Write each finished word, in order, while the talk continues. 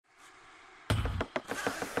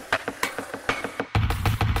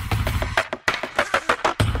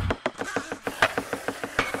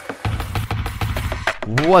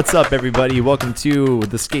What's up, everybody? Welcome to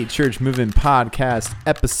the Skate Church Movement Podcast,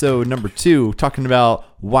 episode number 2, talking about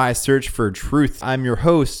why search for truth. I'm your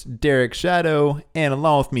host, Derek Shadow, and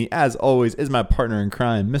along with me, as always, is my partner in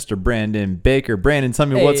crime, Mr. Brandon Baker. Brandon, tell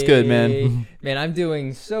me what's good, man. Man, I'm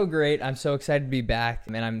doing so great. I'm so excited to be back,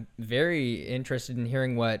 and I'm very interested in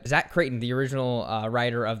hearing what Zach Creighton, the original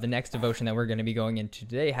writer of the next devotion that we're going to be going into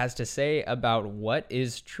today, has to say about what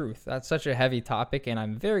is truth. That's such a heavy topic, and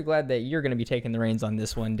I'm very glad that you're going to be taking the reins on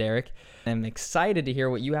this one, Derek. I'm excited to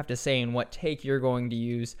hear what you have to say and what take you're going to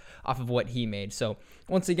use off of what he made. So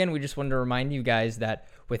once again, we just wanted to remind you guys that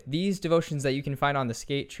with these devotions that you can find on the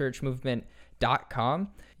skatechurchmovement.com,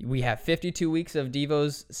 we have 52 weeks of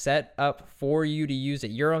devos set up for you to use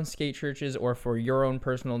at your own skate churches or for your own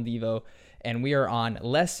personal devo. And we are on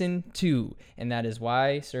lesson 2, and that is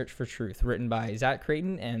Why Search for Truth, written by Zach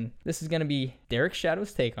Creighton. And this is going to be Derek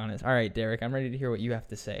Shadow's take on it. All right, Derek, I'm ready to hear what you have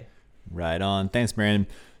to say. Right on. Thanks, Brandon.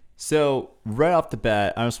 So right off the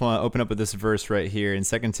bat, I just want to open up with this verse right here in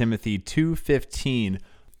 2 Timothy 2:15.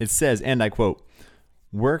 It says, and I quote,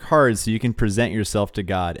 "Work hard so you can present yourself to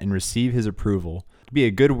God and receive his approval. Be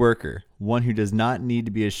a good worker, one who does not need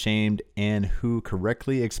to be ashamed and who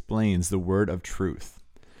correctly explains the word of truth."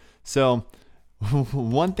 So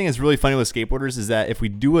one thing that's really funny with skateboarders is that if we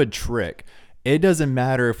do a trick, it doesn't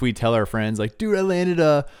matter if we tell our friends, like, dude, I landed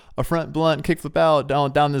a front blunt kickflip out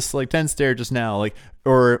down this like 10 stair just now, like,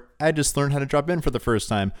 or I just learned how to drop in for the first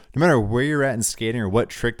time. No matter where you're at in skating or what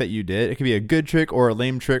trick that you did, it could be a good trick or a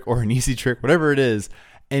lame trick or an easy trick, whatever it is.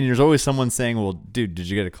 And there's always someone saying, well, dude, did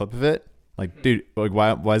you get a clip of it? Like, dude, like,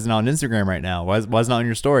 why is it not on Instagram right now? Why is it not on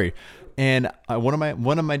your story? And one of my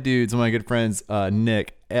dudes, one of my good friends,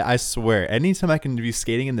 Nick, I swear, anytime I can be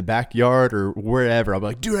skating in the backyard or wherever, I'll be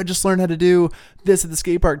like, dude, I just learned how to do this at the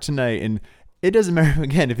skate park tonight. And it doesn't matter,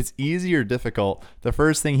 again, if it's easy or difficult, the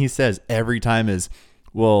first thing he says every time is,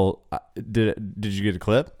 well, did you get a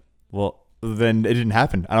clip? Well, then it didn't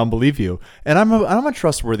happen. I don't believe you. And I'm a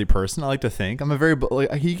trustworthy person. I like to think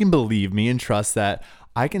he can believe me and trust that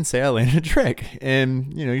I can say I landed a trick,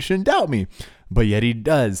 and you shouldn't doubt me. But yet he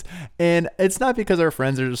does. And it's not because our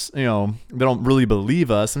friends are just, they don't really believe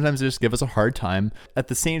us. Sometimes they just give us a hard time. At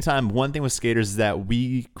the same time, one thing with skaters is that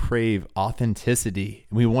we crave authenticity.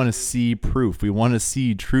 We want to see proof. We want to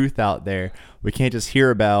see truth out there. We can't just hear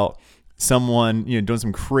about someone, doing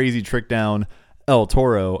some crazy trick down El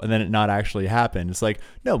Toro and then it not actually happen. It's like,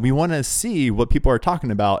 no, we want to see what people are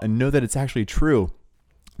talking about and know that it's actually true.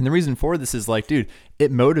 And the reason for this is like, dude, it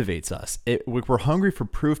motivates us. We're hungry for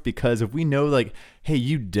proof because if we know like, hey,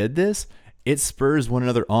 you did this, it spurs one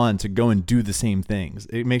another on to go and do the same things.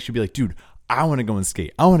 It makes you be like, dude, I want to go and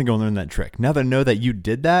skate. I want to go and learn that trick. Now that I know that you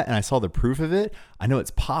did that and I saw the proof of it, I know it's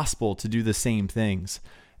possible to do the same things.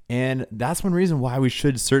 And that's one reason why we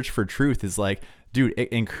should search for truth is like, dude,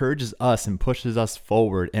 it encourages us and pushes us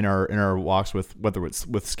forward in our walks with, whether it's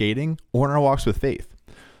with skating or in our walks with faith.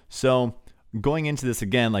 So going into this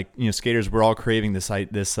again, like, skaters, we're all craving this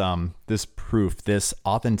proof, this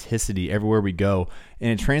authenticity everywhere we go.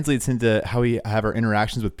 And it translates into how we have our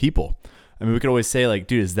interactions with people. I mean, we could always say like,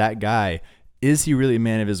 dude, is that guy, is he really a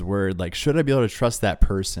man of his word? Like, should I be able to trust that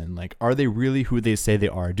person? Like, are they really who they say they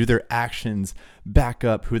are? Do their actions back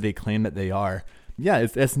up who they claim that they are? Yeah,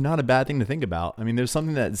 it's not a bad thing to think about. I mean, there's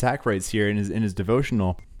something that Zach writes here in his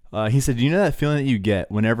devotional. He said, that feeling that you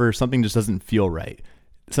get whenever something just doesn't feel right?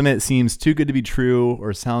 Something that seems too good to be true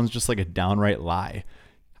or sounds just like a downright lie.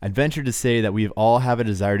 I'd venture to say that we all have a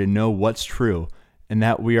desire to know what's true and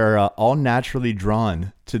that we are all naturally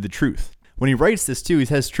drawn to the truth. When he writes this too, he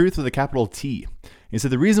says truth with a capital T. He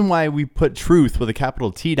said the reason why we put truth with a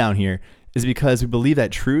capital T down here is because we believe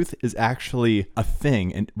that truth is actually a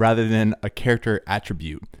thing and rather than a character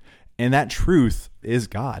attribute. And that truth is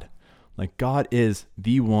God. Like, God is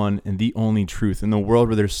the one and the only truth in the world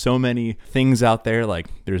where there's so many things out there. Like,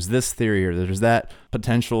 there's this theory or there's that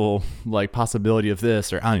potential like possibility of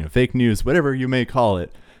this, or I don't know, fake news, whatever you may call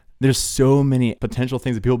it. There's so many potential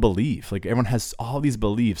things that people believe. Like, everyone has all these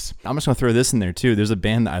beliefs. I'm just gonna throw this in there too. There's a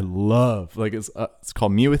band that I love. Like, it's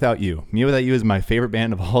called Me Without You. Me Without You is my favorite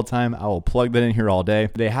band of all time. I will plug that in here all day.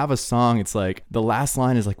 They have a song. It's like the last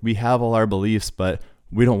line is like, we have all our beliefs, but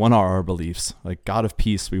we don't want all our beliefs. Like, God of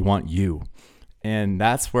peace, we want you. And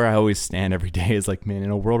that's where I always stand every day is like, man,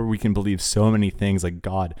 in a world where we can believe so many things, like,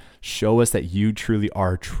 God, show us that you truly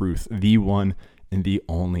are truth, the one and the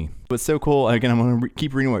only. What's so cool, again, I'm going to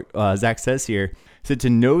keep reading what Zach says here. He said, to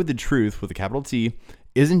know the truth with a capital T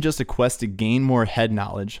isn't just a quest to gain more head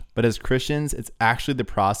knowledge, but as Christians, it's actually the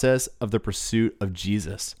process of the pursuit of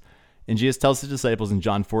Jesus. And Jesus tells his disciples in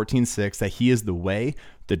John 14:6 that he is the way,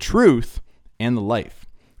 the truth, and the life.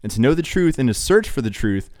 And to know the truth and to search for the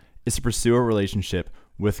truth is to pursue a relationship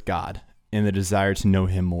with God and the desire to know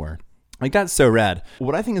him more. Like, that's so rad.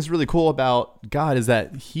 What I think is really cool about God is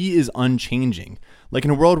that he is unchanging. Like,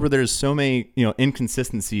 in a world where there's so many,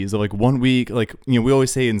 inconsistencies of like 1 week, like, we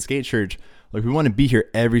always say in Skate Church, like, we want to be here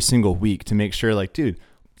every single week to make sure, like, dude,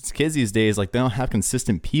 these kids these days, like, they don't have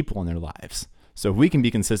consistent people in their lives. So if we can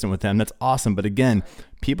be consistent with them, that's awesome. But again,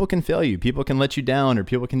 people can fail you. People can let you down, or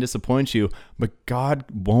people can disappoint you, but God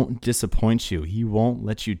won't disappoint you. He won't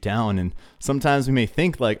let you down. And sometimes we may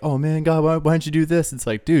think like, oh man, God, why don't you do this? It's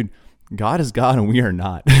like, dude, God is God and we are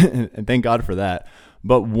not. And thank God for that.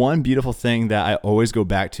 But one beautiful thing that I always go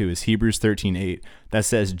back to is Hebrews 13:8 that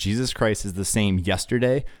says Jesus Christ is the same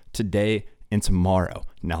yesterday, today, and tomorrow.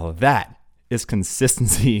 Now that is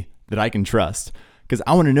consistency that I can trust, because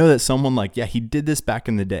I want to know that someone like, yeah, he did this back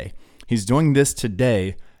in the day. He's doing this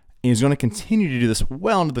today, and he's going to continue to do this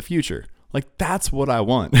well into the future. Like, that's what I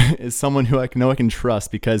want is someone who I know I can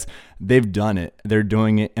trust because they've done it, they're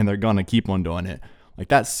doing it, and they're going to keep on doing it. Like,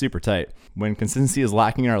 that's super tight. When consistency is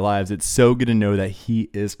lacking in our lives, it's so good to know that he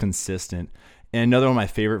is consistent. And another one of my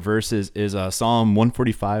favorite verses is Psalm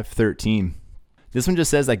 145:13. This one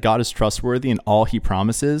just says that God is trustworthy in all he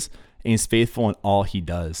promises, and he's faithful in all he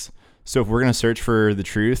does. So if we're going to search for the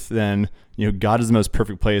truth, then, God is the most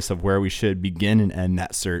perfect place of where we should begin and end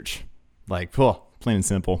that search. Like, plain and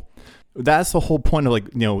simple. That's the whole point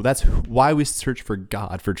of that's why we search for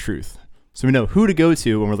God, for truth. So we know who to go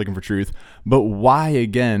to when we're looking for truth, but why,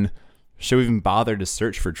 again, should we even bother to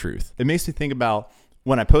search for truth? It makes me think about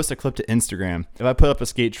when I post a clip to Instagram. If I put up a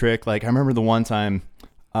skate trick, like I remember the one time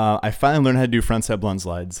I finally learned how to do frontside blunt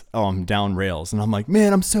slides down rails. And I'm like,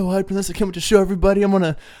 man, I'm so hyped for this. I can't wait to show everybody.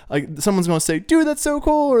 Someone's going to say, dude, that's so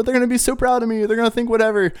cool. Or they're going to be so proud of me. Or they're going to think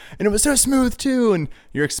whatever. And it was so smooth too. And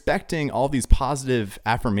you're expecting all these positive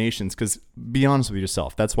affirmations because be honest with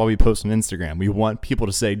yourself. That's why we post on Instagram. We want people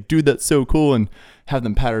to say, dude, that's so cool. And have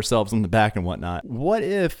them pat ourselves on the back and whatnot. What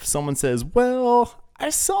if someone says, well, I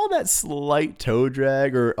saw that slight toe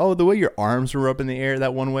drag, or, oh, the way your arms were up in the air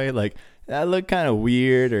that one way, like, that looked kind of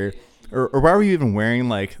weird, or why were you even wearing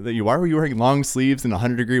why were you wearing long sleeves in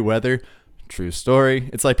 100-degree weather? True story.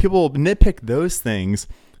 It's like people nitpick those things,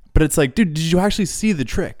 but it's like, dude, did you actually see the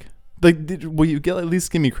trick? Like, will you at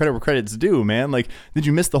least give me credit where credit's due, man? Like, did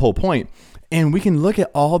you miss the whole point? And we can look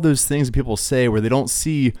at all those things that people say where they don't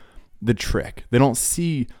see the trick. They don't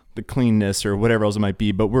see the cleanness or whatever else it might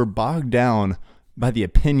be, but we're bogged down by the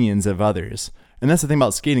opinions of others. And that's the thing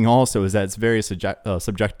about skating also, is that it's very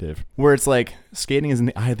subjective, where it's like skating is in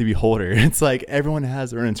the eye of the beholder. It's like everyone has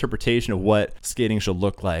their own interpretation of what skating should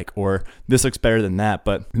look like, or this looks better than that.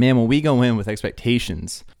 But man, when we go in with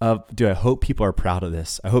expectations of, dude, I hope people are proud of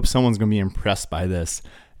this. I hope someone's going to be impressed by this.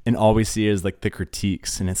 And all we see is like the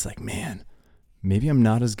critiques. And it's like, man, maybe I'm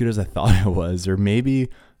not as good as I thought I was, or maybe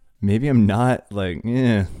I'm not, like,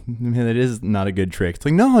 man, that is not a good trick. It's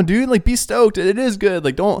like, no, dude, like, be stoked. It is good.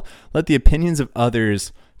 Like, don't let the opinions of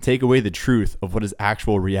others take away the truth of what is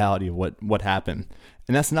actual reality of what happened.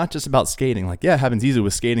 And that's not just about skating. Like, yeah, it happens easily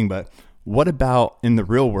with skating, but what about in the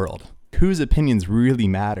real world? Whose opinions really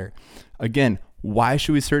matter? Again, why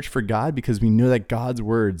should we search for God? Because we know that God's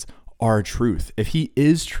words are truth. If he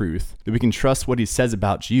is truth, then we can trust what he says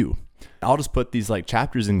about you. I'll just put these like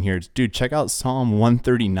chapters in here. Dude, check out Psalm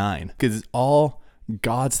 139 because it's all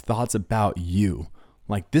God's thoughts about you.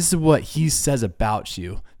 Like, this is what he says about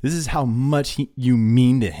you. This is how much you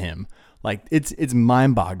mean to him. Like, it's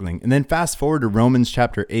mind-boggling. And then fast forward to Romans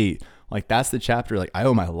chapter 8. Like, that's the chapter like I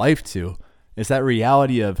owe my life to. It's that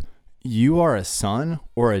reality of you are a son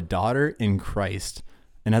or a daughter in Christ.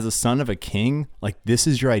 And as a son of a king, like, this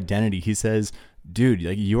is your identity. He says, dude,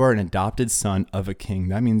 like, you are an adopted son of a king.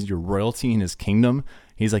 That means you're royalty in his kingdom.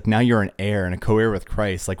 He's like, now you're an heir and a co-heir with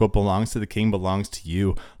Christ. Like, what belongs to the king belongs to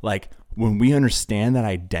you. Like, when we understand that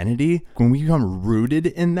identity, when we become rooted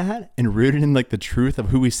in that and rooted in like the truth of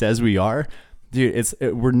who he says we are, dude,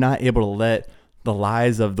 we're not able to let the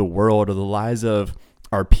lies of the world or the lies of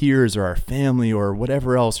our peers or our family or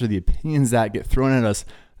whatever else, or the opinions that get thrown at us,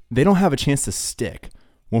 they don't have a chance to stick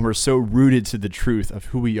when we're so rooted to the truth of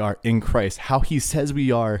who we are in Christ, how he says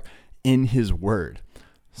we are in his word.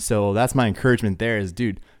 So that's my encouragement there is,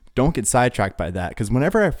 dude, don't get sidetracked by that. Because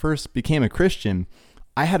whenever I first became a Christian,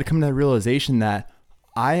 I had to come to the realization that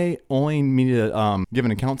I only need to give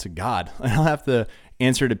an account to God. I don't have to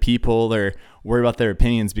answer to people or worry about their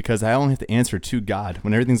opinions, because I only have to answer to God.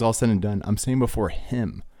 When everything's all said and done, I'm saying before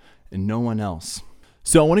him and no one else.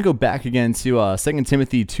 So I want to go back again to 2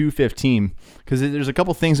 Timothy 2:15, because there's a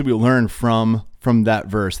couple things that we learn from that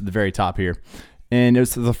verse at the very top here. And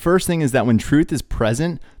the first thing is that when truth is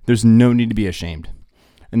present, there's no need to be ashamed.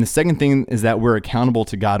 And the second thing is that we're accountable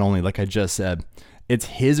to God only, like I just said. It's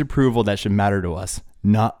his approval that should matter to us,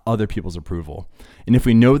 not other people's approval. And if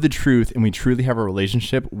we know the truth and we truly have a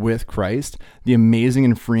relationship with Christ, the amazing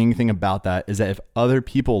and freeing thing about that is that if other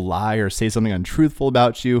people lie or say something untruthful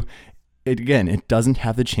about you, it doesn't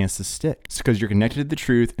have the chance to stick. It's because you're connected to the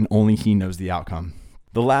truth and only he knows the outcome.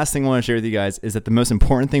 The last thing I want to share with you guys is that the most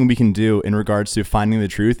important thing we can do in regards to finding the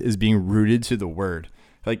truth is being rooted to the word.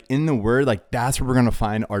 Like in the word, like that's where we're going to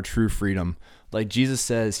find our true freedom. Like Jesus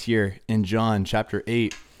says here in John chapter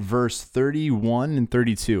 8, verse 31 and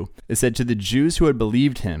 32, it said, to the Jews who had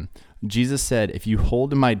believed him, Jesus said, if you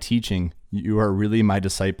hold to my teaching, you are really my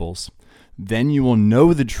disciples. Then you will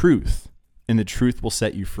know the truth, and the truth will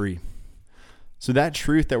set you free. So that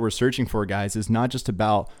truth that we're searching for, guys, is not just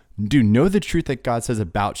about, know the truth that God says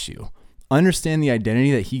about you. Understand the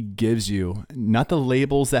identity that he gives you, not the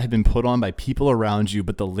labels that have been put on by people around you,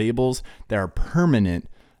 but the labels that are permanent,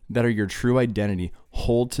 that are your true identity.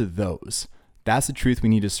 Hold to those. That's the truth we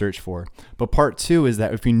need to search for. But part two is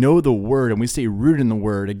that if we know the word and we stay rooted in the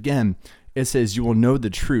word, again, it says you will know the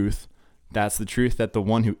truth. That's the truth that the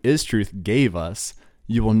one who is truth gave us.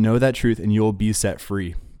 You will know that truth and you will be set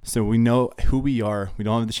free. So we know who we are. We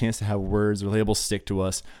don't have the chance to have words or labels stick to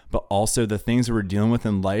us, but also the things that we're dealing with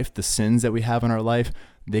in life, the sins that we have in our life,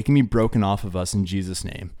 they can be broken off of us in Jesus'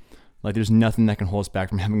 name. Like there's nothing that can hold us back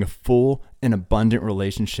from having a full and abundant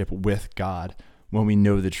relationship with God when we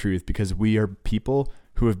know the truth, because we are people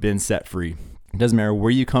who have been set free. It doesn't matter where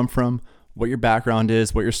you come from, what your background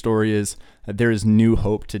is, what your story is, there is new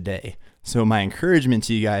hope today. So my encouragement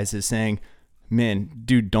to you guys is saying, man,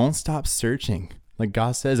 dude, don't stop searching. Like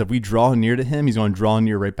God says, if we draw near to him, he's going to draw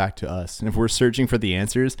near right back to us. And if we're searching for the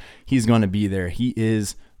answers, he's going to be there. He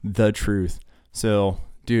is the truth. So,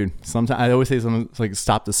 dude, sometimes I always say something like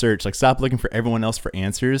stop the search. Like stop looking for everyone else for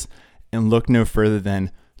answers and look no further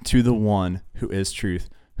than to the one who is truth,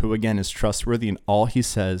 who again is trustworthy in all he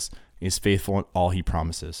says, is faithful in all he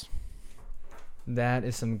promises. That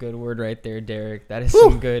is some good word right there, Derek. That is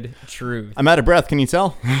some good truth. I'm out of breath. Can you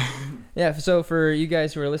tell? Yeah. So for you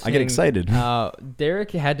guys who are listening, I get excited.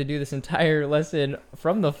 Derek had to do this entire lesson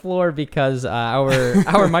from the floor because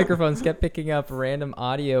our microphones kept picking up random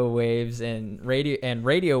audio waves and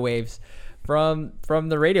radio waves from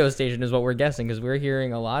the radio station is what we're guessing, because we're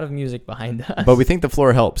hearing a lot of music behind us. But we think the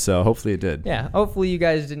floor helps, so hopefully it did. Yeah. Hopefully you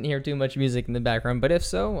guys didn't hear too much music in the background, but if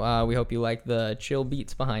so, we hope you like the chill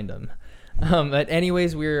beats behind them. But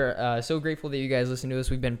anyways, we're so grateful that you guys listen to us.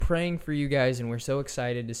 We've been praying for you guys, and we're so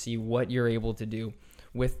excited to see what you're able to do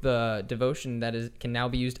with the devotion that can now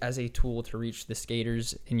be used as a tool to reach the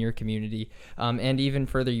skaters in your community, and even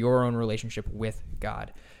further your own relationship with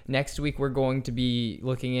God. Next week, we're going to be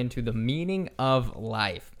looking into the meaning of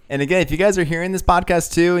life. And again, if you guys are hearing this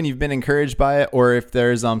podcast too and you've been encouraged by it, or if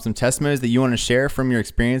there's some testimonies that you want to share from your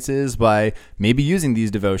experiences by maybe using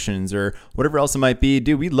these devotions or whatever else it might be,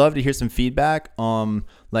 dude, we'd love to hear some feedback.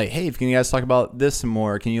 Like, hey, can you guys talk about this some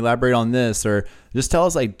more? Can you elaborate on this? Or just tell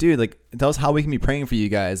us, like, dude, like, tell us how we can be praying for you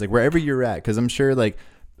guys, like wherever you're at. Because I'm sure, like,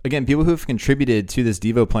 again, people who've contributed to this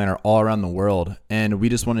Devo plan are all around the world. And we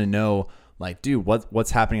just want to know, like, dude, what's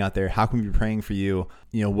happening out there? How can we be praying for you?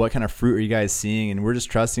 You know, what kind of fruit are you guys seeing? And we're just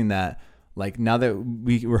trusting that, like, now that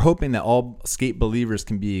we're hoping that all skate believers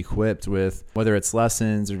can be equipped with whether it's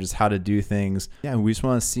lessons or just how to do things. Yeah, we just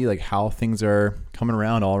want to see like how things are coming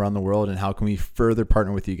around all around the world, and how can we further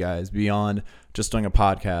partner with you guys beyond just doing a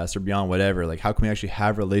podcast or beyond whatever. Like, how can we actually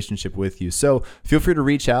have a relationship with you? So feel free to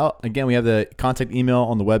reach out. Again, we have the contact email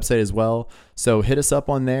on the website as well. So hit us up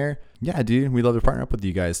on there. Yeah, dude, we'd love to partner up with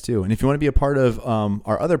you guys too. And if you want to be a part of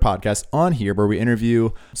our other podcasts on here where we interview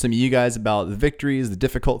some of you guys about the victories, the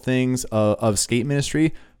difficult things of skate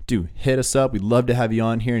ministry, dude, hit us up. We'd love to have you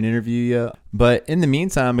on here and interview you. But in the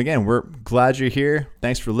meantime, again, we're glad you're here.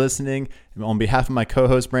 Thanks for listening. And on behalf of my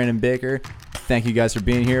co-host, Brandon Baker, thank you guys for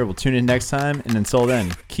being here. We'll tune in next time. And until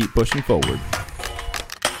then, keep pushing forward.